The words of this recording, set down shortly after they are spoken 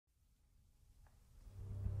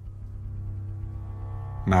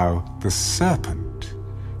Now the serpent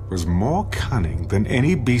was more cunning than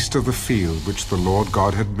any beast of the field which the Lord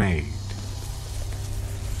God had made.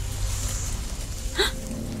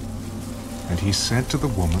 And he said to the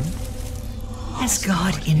woman, Has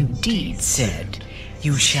God indeed said,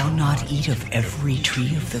 You shall not eat of every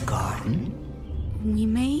tree of the garden? We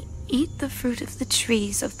may eat the fruit of the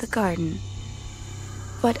trees of the garden,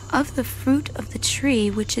 but of the fruit of the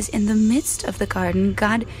tree which is in the midst of the garden,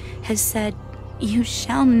 God has said, You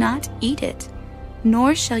shall not eat it,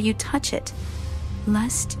 nor shall you touch it,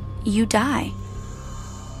 lest you die.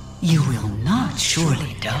 You will not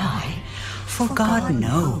surely die, for God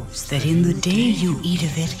knows that in the day you eat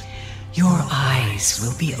of it, your eyes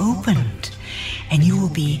will be opened, and you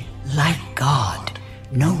will be like God,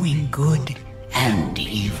 knowing good and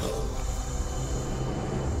evil.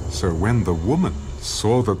 So when the woman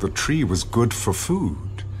saw that the tree was good for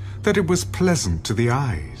food, that it was pleasant to the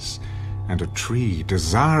eyes, and a tree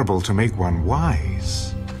desirable to make one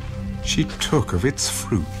wise, she took of its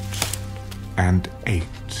fruit and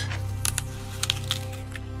ate.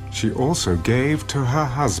 She also gave to her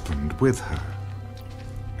husband with her,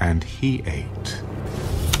 and he ate.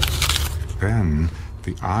 Then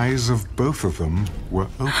the eyes of both of them were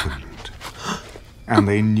opened, and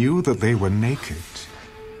they knew that they were naked.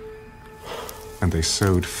 And they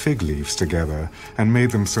sewed fig leaves together and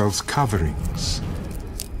made themselves coverings.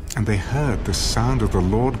 And they heard the sound of the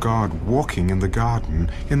Lord God walking in the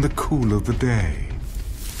garden in the cool of the day.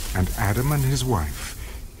 And Adam and his wife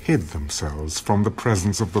hid themselves from the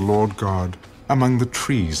presence of the Lord God among the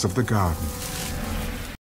trees of the garden.